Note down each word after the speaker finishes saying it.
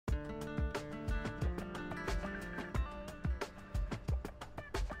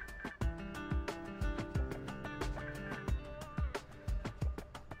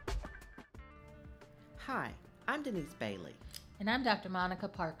Hi, I'm Denise Bailey, And I'm Dr. Monica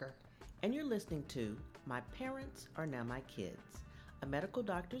Parker. and you're listening to My Parents Are Now My Kids, a medical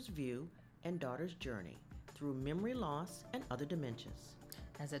doctor's view and daughter's journey through memory loss and other dementias.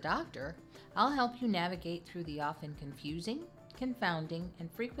 As a doctor, I'll help you navigate through the often confusing, confounding, and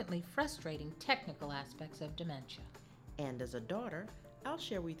frequently frustrating technical aspects of dementia. And as a daughter, I'll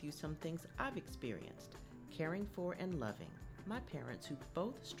share with you some things I've experienced caring for and loving my parents who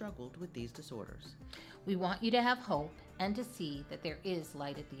both struggled with these disorders. We want you to have hope and to see that there is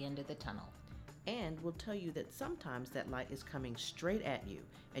light at the end of the tunnel. And we'll tell you that sometimes that light is coming straight at you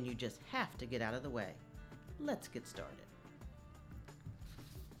and you just have to get out of the way. Let's get started.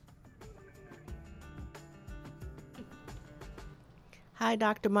 Hi,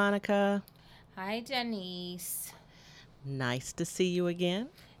 Dr. Monica. Hi, Denise. Nice to see you again.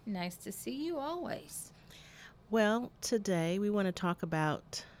 Nice to see you always. Well, today we want to talk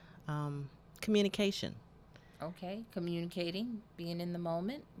about communication. Okay, communicating, being in the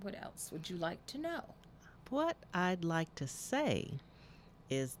moment. What else would you like to know? What I'd like to say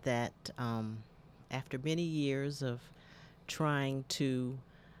is that after many years of trying to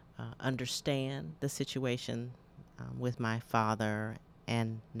understand the situation with my father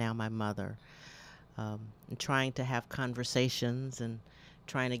and now my mother, and trying to have conversations and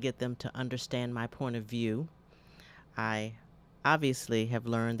trying to get them to understand my point of view, I obviously have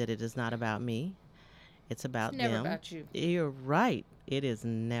learned that it is not about me. It's about It's never them. about you. You're right. It is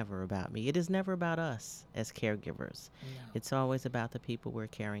never about me. It is never about us as caregivers. No. It's always about the people we're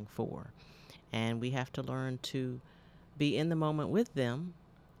caring for. And we have to learn to be in the moment with them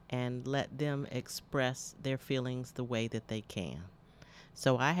and let them express their feelings the way that they can.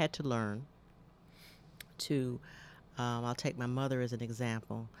 So I had to learn to, I'll take my mother as an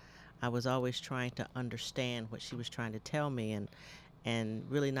example. I was always trying to understand what she was trying to tell me and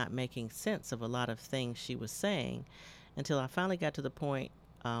really not making sense of a lot of things she was saying until I finally got to the point,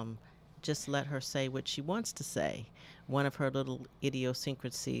 just let her say what she wants to say. One of her little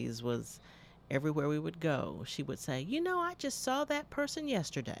idiosyncrasies was everywhere we would go, she would say, I just saw that person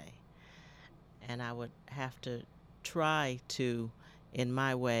yesterday. And I would have to try to, in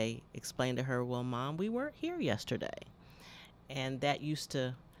my way, explain to her, well, Mom, we weren't here yesterday. And that used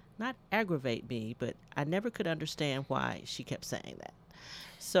to not aggravate me, but I never could understand why she kept saying that.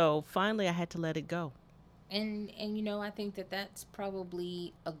 So finally, I had to let it go. And I think that that's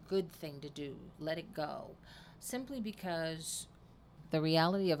probably a good thing to do. Let it go. Simply because the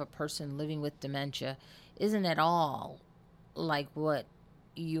reality of a person living with dementia isn't at all like what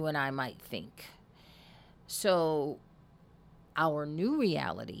you and I might think. So our new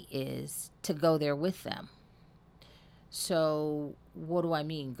reality is to go there with them. So what do I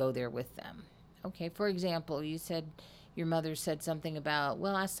mean, go there with them? Okay, for example, you said your mother said something about,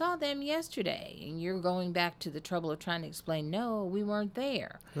 well, I saw them yesterday, and you're going back to the trouble of trying to explain, no, we weren't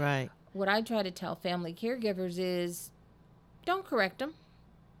there. Right. What I try to tell family caregivers is, don't correct them.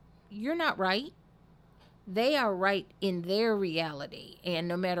 You're not right. They are right in their reality. And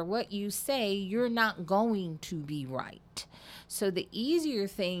no matter what you say, you're not going to be right. So the easier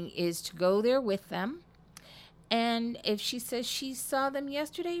thing is to go there with them. And if she says she saw them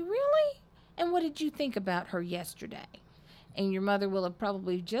yesterday, really? And what did you think about her yesterday? And your mother will have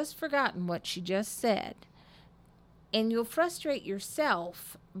probably just forgotten what she just said. And you'll frustrate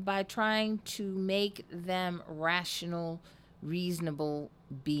yourself by trying to make them rational, reasonable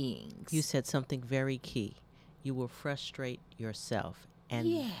beings. You said something very key. You will frustrate yourself. And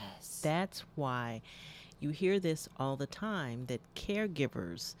yes. That's why you hear this all the time, that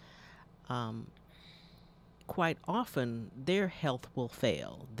caregivers, quite often, their health will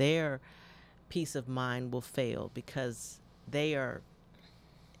fail. Their peace of mind will fail because they are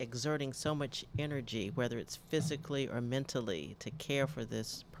exerting so much energy, whether it's physically or mentally, to care for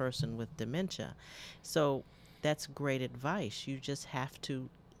this person with dementia. So that's great advice. You just have to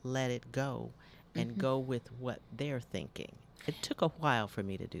let it go and go with what they're thinking. It took a while for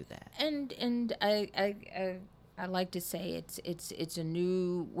me to do that. And I like to say it's a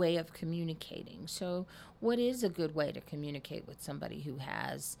new way of communicating. So what is a good way to communicate with somebody who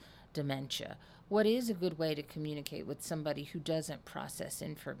has dementia? What is a good way to communicate with somebody who doesn't process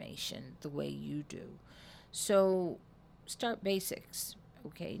information the way you do? So start basics.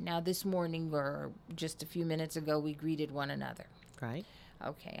 Okay, now this morning or just a few minutes ago, we greeted one another. Right.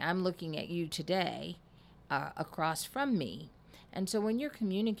 Okay, I'm looking at you today across from me. And so when you're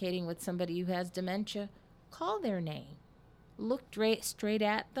communicating with somebody who has dementia, call their name. Look straight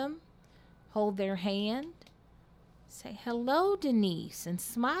at them. Hold their hand. Say, hello, Denise, and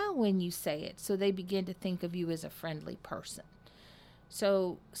smile when you say it so they begin to think of you as a friendly person.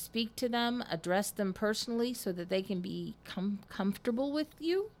 So speak to them, address them personally so that they can become comfortable with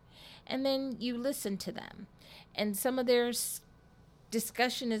you, and then you listen to them. And some of their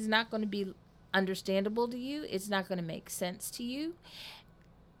discussion is not going to be understandable to you, it's not going to make sense to you.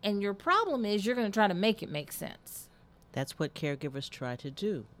 And your problem is you're going to try to make it make sense. That's what caregivers try to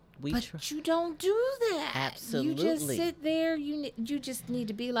do. But you don't do that. Absolutely. You just sit there. You just need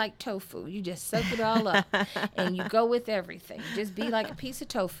to be like tofu. You just soak it all up, and you go with everything. Just be like a piece of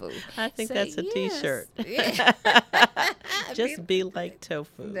tofu. I think Say, that's a yes. T-shirt. Just be like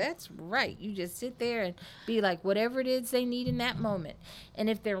tofu. That's right. You just sit there and be like whatever it is they need in that moment.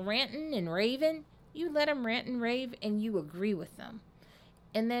 And if they're ranting and raving, you let them rant and rave, and you agree with them.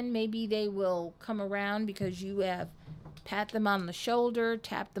 And then maybe they will come around because you have pat them on the shoulder,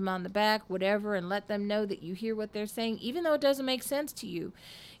 tap them on the back, whatever, and let them know that you hear what they're saying. Even though it doesn't make sense to you,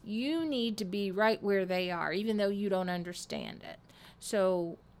 you need to be right where they are, even though you don't understand it.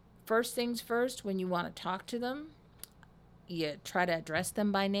 So first things first, when you want to talk to them, you try to address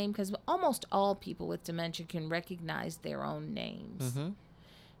them by name, because almost all people with dementia can recognize their own names. Mm-hmm.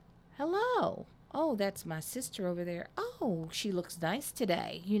 Hello. Oh, that's my sister over there. Oh, she looks nice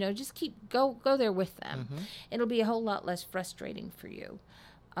today. Just go there with them. Mm-hmm. It'll be a whole lot less frustrating for you.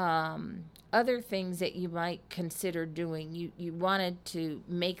 Other things that you might consider doing, you wanted to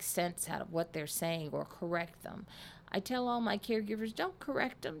make sense out of what they're saying or correct them. I tell all my caregivers, don't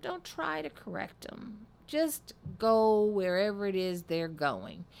correct them. Don't try to correct them. Just go wherever it is they're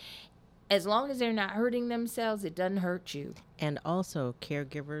going. As long as they're not hurting themselves, it doesn't hurt you. And also,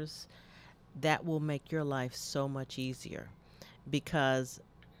 caregivers, that will make your life so much easier, because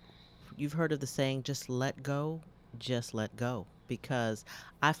you've heard of the saying, just let go, because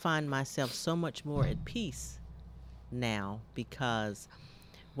I find myself so much more at peace now, because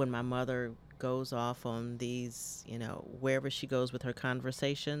when my mother goes off on these, wherever she goes with her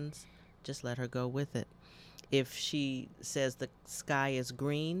conversations, just let her go with it. If she says the sky is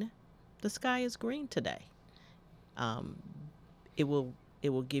green, the sky is green today. It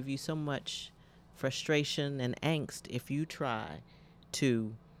will give you so much frustration and angst if you try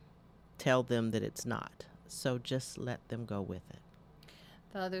to tell them that it's not. So just let them go with it.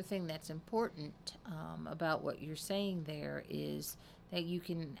 The other thing that's important about what you're saying there is that you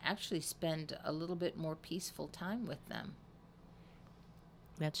can actually spend a little bit more peaceful time with them.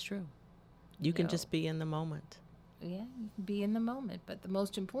 That's true. You can just be in the moment. Yeah, you can be in the moment. But the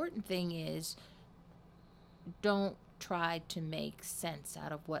most important thing is don't try to make sense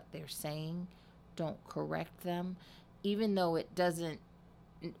out of what they're saying. Don't correct them. Even though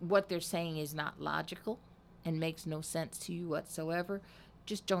what they're saying is not logical and makes no sense to you whatsoever,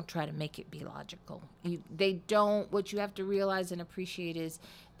 just don't try to make it be logical. What you have to realize and appreciate is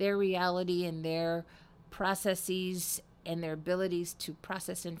their reality and their processes and their abilities to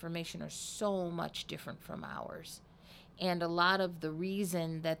process information are so much different from ours. And a lot of the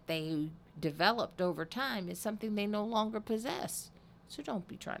reason that they developed over time is something they no longer possess. So don't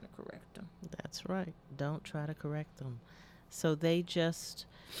be trying to correct them. That's right. Don't try to correct them. So they just,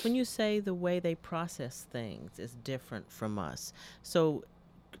 when you say the way they process things is different from us. So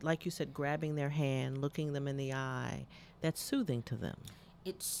like you said, grabbing their hand, looking them in the eye, that's soothing to them.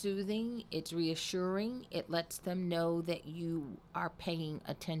 It's soothing, it's reassuring, it lets them know that you are paying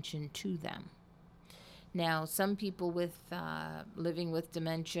attention to them. Now, some people with living with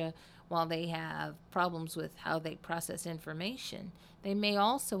dementia, while they have problems with how they process information, they may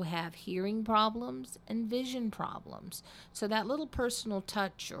also have hearing problems and vision problems. So that little personal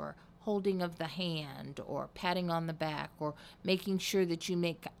touch or holding of the hand or patting on the back or making sure that you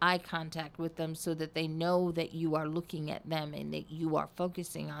make eye contact with them so that they know that you are looking at them and that you are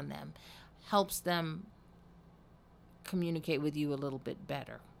focusing on them helps them communicate with you a little bit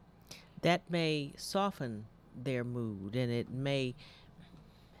better. That may soften their mood, and it may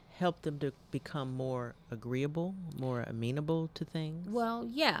help them to become more agreeable, more amenable to things. Well,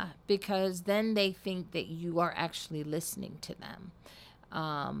 yeah, because then they think that you are actually listening to them.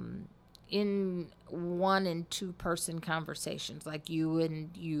 In 1 and 2 person conversations, like you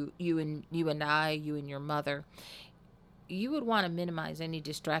and I, you and your mother, you would want to minimize any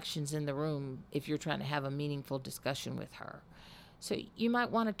distractions in the room if you're trying to have a meaningful discussion with her. So you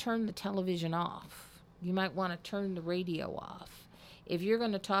might want to turn the television off. You might want to turn the radio off. If you're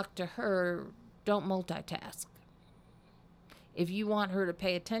going to talk to her, don't multitask. If you want her to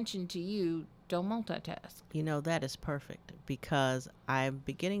pay attention to you, don't multitask. That is perfect, because I'm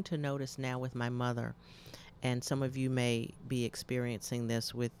beginning to notice now with my mother, and some of you may be experiencing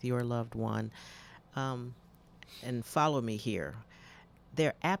this with your loved one, and follow me here.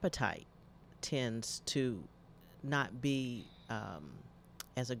 Their appetite tends to not be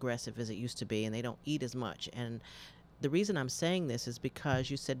as aggressive as it used to be, and they don't eat as much. And the reason I'm saying this is because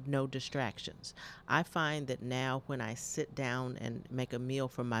you said no distractions. I find that now when I sit down and make a meal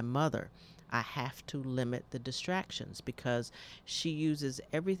for my mother, I have to limit the distractions because she uses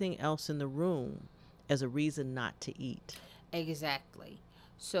everything else in the room as a reason not to eat. Exactly.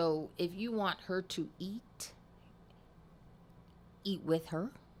 So if you want her to eat, eat with her.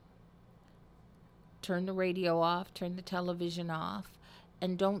 Turn the radio off, turn the television off,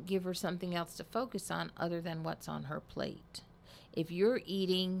 and don't give her something else to focus on other than what's on her plate. If you're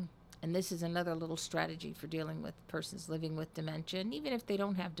eating, and this is another little strategy for dealing with persons living with dementia, and even if they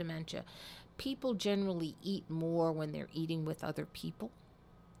don't have dementia, people generally eat more when they're eating with other people.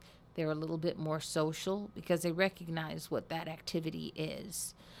 They're a little bit more social because they recognize what that activity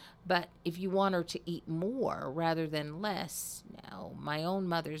is. But if you want her to eat more rather than less, now my own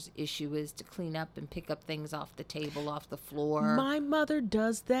mother's issue is to clean up and pick up things off the table, off the floor. My mother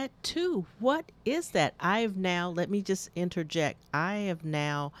does that too. What is that? Let me just interject. I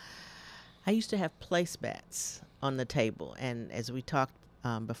used to have placemats on the table. And as we talked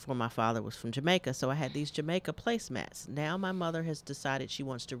before, my father was from Jamaica, so I had these Jamaica placemats. Now my mother has decided she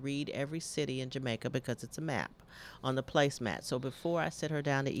wants to read every city in Jamaica because it's a map on the placemat. So before I sit her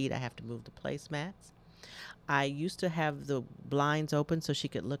down to eat, I have to move the placemats. I used to have the blinds open so she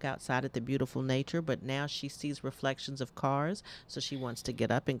could look outside at the beautiful nature, but now she sees reflections of cars, so she wants to get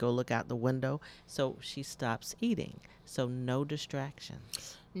up and go look out the window, so she stops eating. So no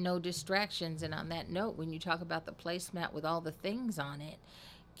distractions. No distractions. And on that note, when you talk about the placemat with all the things on it,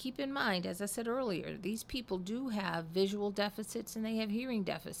 keep in mind, as I said earlier, these people do have visual deficits and they have hearing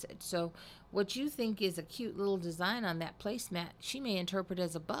deficits. So what you think is a cute little design on that placemat, she may interpret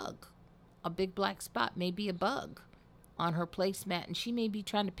as a bug. A big black spot may be a bug on her placemat, and she may be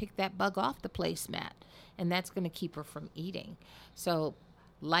trying to pick that bug off the placemat, and that's going to keep her from eating. So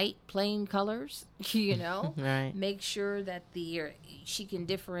light, plain colors, Right. make sure that she can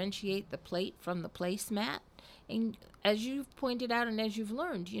differentiate the plate from the placemat. And as you've pointed out and as you've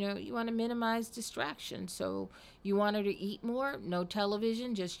learned, you want to minimize distraction. So you want her to eat more, no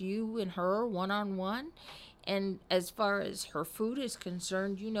television, just you and her one-on-one. And as far as her food is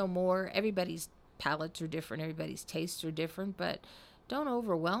concerned, more. Everybody's palates are different, everybody's tastes are different, but don't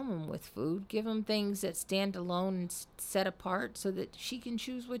overwhelm them with food. Give them things that stand alone and set apart so that she can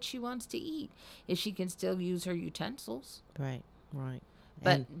choose what she wants to eat, if she can still use her utensils. Right, right.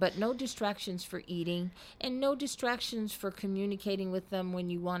 But no distractions for eating, and no distractions for communicating with them when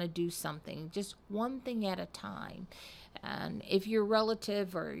you want to do something. Just one thing at a time. And if your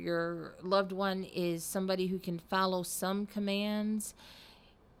relative or your loved one is somebody who can follow some commands,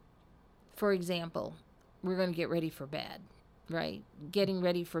 for example, we're going to get ready for bed, right? Getting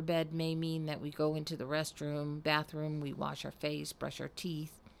ready for bed may mean that we go into the bathroom, we wash our face, brush our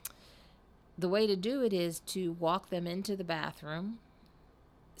teeth. The way to do it is to walk them into the bathroom,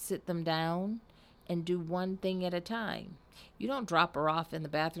 sit them down, and do one thing at a time. You don't drop her off in the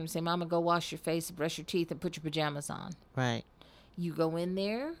bathroom and say, Mama, go wash your face, brush your teeth, and put your pajamas on. Right. You go in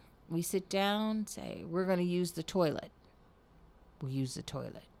there, we sit down, say, we're going to use the toilet. We use the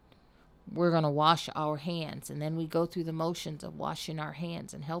toilet. We're going to wash our hands, and then we go through the motions of washing our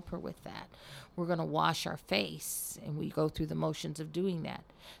hands and help her with that. We're going to wash our face, and we go through the motions of doing that.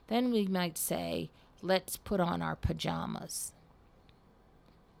 Then we might say, let's put on our pajamas.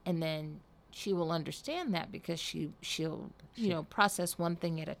 And then she will understand that because she'll process one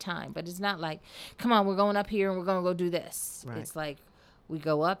thing at a time. But it's not like, come on, we're going up here and we're going to go do this. Right. It's like, we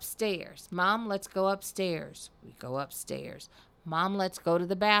go upstairs. Mom, let's go upstairs. We go upstairs. Mom, let's go to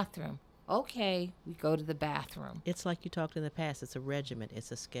the bathroom. Okay, we go to the bathroom. It's like you talked in the past. It's a regimen.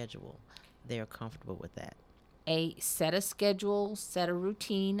 It's a schedule. They're comfortable with that. Set a schedule, set a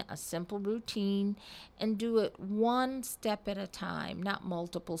routine, a simple routine, and do it one step at a time, not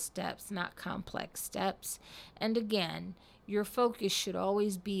multiple steps, not complex steps. And again, your focus should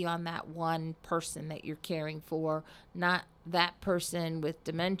always be on that one person that you're caring for, not that person with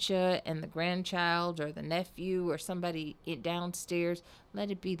dementia and the grandchild or the nephew or somebody downstairs.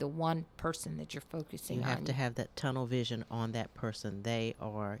 Let it be the one person that you're focusing on. You have to have that tunnel vision on that person. They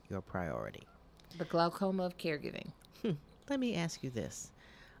are your priority. The glaucoma of caregiving. Let me ask you this.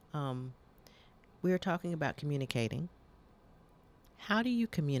 We are talking about communicating. How do you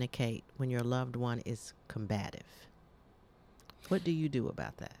communicate when your loved one is combative? What do you do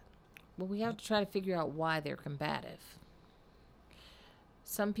about that? Well, we have to try to figure out why they're combative.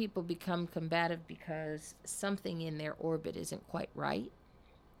 Some people become combative because something in their orbit isn't quite right.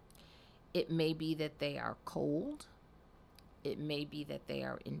 It may be that they are cold. It may be that they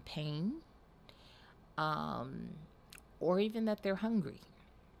are in pain. Or even that they're hungry.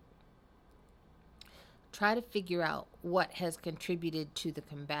 try to figure out what has contributed to the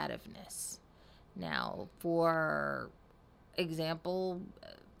combativeness. Now, for example,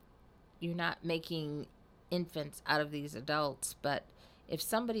 you're not making infants out of these adults, but if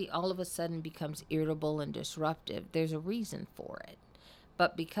somebody all of a sudden becomes irritable and disruptive, there's a reason for it.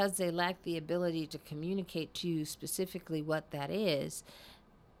 But because they lack the ability to communicate to you specifically what that is,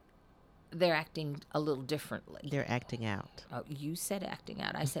 they're acting a little differently. They're acting out. Oh, you said acting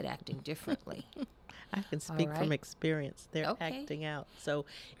out. I said acting differently. I can speak All from right. experience. They're Okay. acting out. So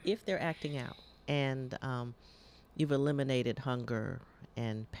if they're acting out and you've eliminated hunger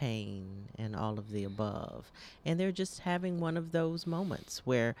and pain and all of the above, and they're just having one of those moments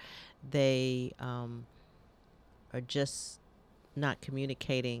where they are just not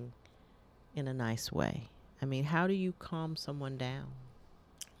communicating in a nice way. I mean, how do you calm someone down?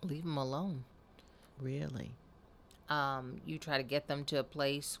 Leave them alone. Really? You try to get them to a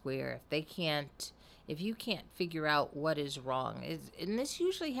place where if you can't figure out what is wrong, and this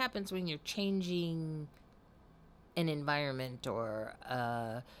usually happens when you're changing an environment or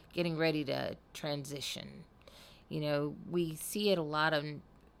getting ready to transition. We see it a lot of.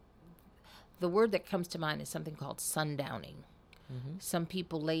 The word that comes to mind is something called sundowning. Mm-hmm. Some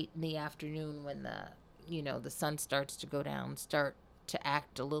people late in the afternoon when the sun starts to go down start to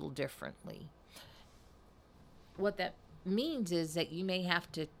act a little differently. What that means is that you may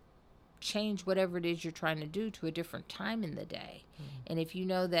have to change whatever it is you're trying to do to a different time in the day. And if you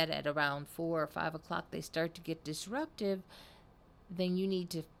know that at around 4 or 5 o'clock they start to get disruptive, then you need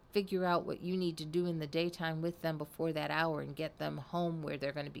to figure out what you need to do in the daytime with them before that hour and get them home where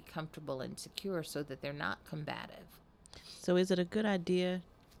they're going to be comfortable and secure so that they're not combative. So is it a good idea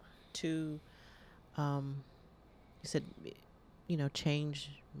to, you said, change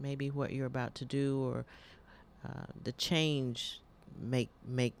maybe what you're about to do, or the change make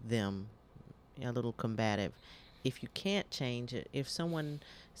them a little combative? If you can't change it, if someone,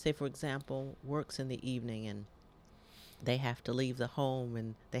 say for example, works in the evening and they have to leave the home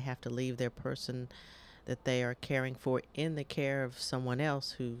and they have to leave their person that they are caring for in the care of someone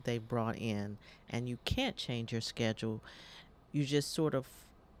else who they brought in, and you can't change your schedule, you just sort of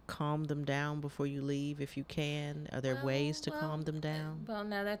calm them down before you leave if you can? Are there ways to calm them down? Well,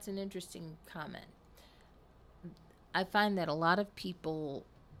 now that's an interesting comment. I find that a lot of people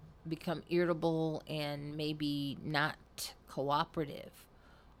become irritable and maybe not cooperative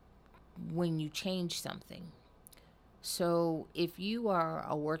when you change something. So if you are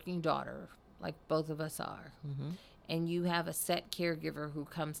a working daughter, like both of us are, Mm-hmm. and you have a set caregiver who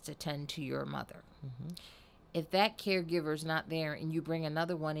comes to tend to your mother, Mm-hmm. if that caregiver's not there and you bring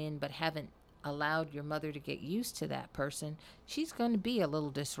another one in but haven't allowed your mother to get used to that person, she's going to be a little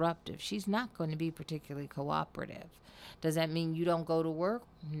disruptive. She's not going to be particularly cooperative. Does that mean you don't go to work?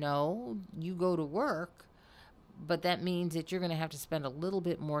 No, you go to work, but that means that you're going to have to spend a little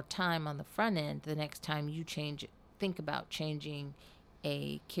bit more time on the front end the next time you think about changing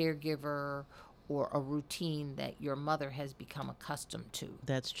a caregiver or a routine that your mother has become accustomed to.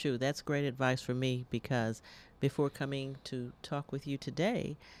 That's true. That's great advice for me, because before coming to talk with you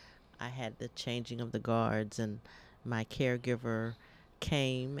today, I had the changing of the guards, and my caregiver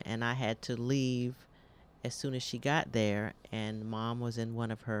came and I had to leave as soon as she got there, and Mom was in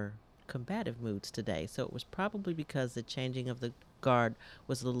one of her combative moods today. So it was probably because the changing of the guard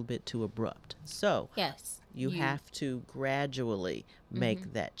was a little bit too abrupt. So Yes. you have to gradually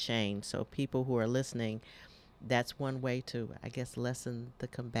make that change. So people who are listening, that's one way to, I guess, lessen the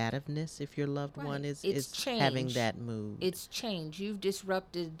combativeness if your loved one is having change. that mood. It's change. You've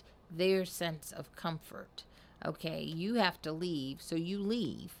disrupted their sense of comfort. Okay, you have to leave, so you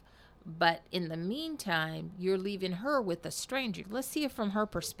leave. But in the meantime, you're leaving her with a stranger. Let's see it from her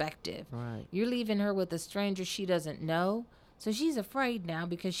perspective. Right. You're leaving her with a stranger she doesn't know. So she's afraid now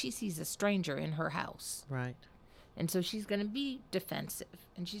because she sees a stranger in her house. Right. And so she's going to be defensive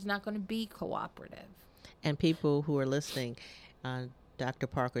and she's not going to be cooperative. And people who are listening, Dr.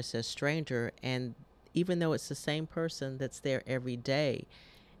 Parker says stranger, and even though it's the same person that's there every day,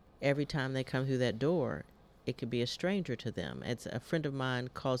 every time they come through that door, it could be a stranger to them. It's a friend of mine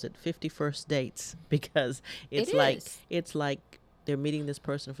calls it 51st dates, because it's like they're meeting this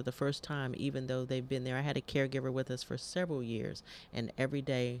person for the first time, even though they've been there. I had a caregiver with us for several years, and every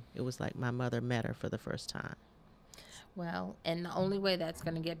day it was like my mother met her for the first time. Well, and the only way that's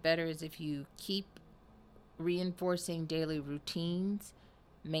going to get better is if you keep reinforcing daily routines,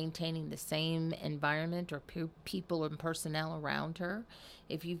 maintaining the same environment or people and personnel around her.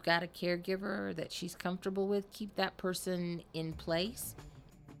 If you've got a caregiver that she's comfortable with, keep that person in place.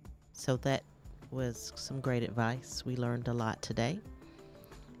 So that was some great advice. We learned a lot today.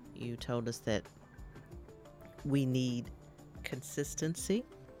 You told us that We need consistency.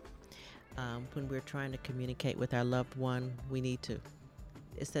 When we're trying to communicate with our loved one,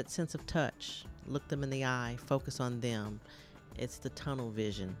 it's that sense of touch. Look them in the eye, focus on them. It's the tunnel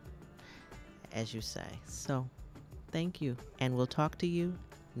vision, as you say. So, thank you, and we'll talk to you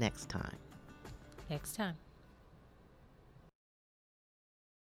next time. Next time.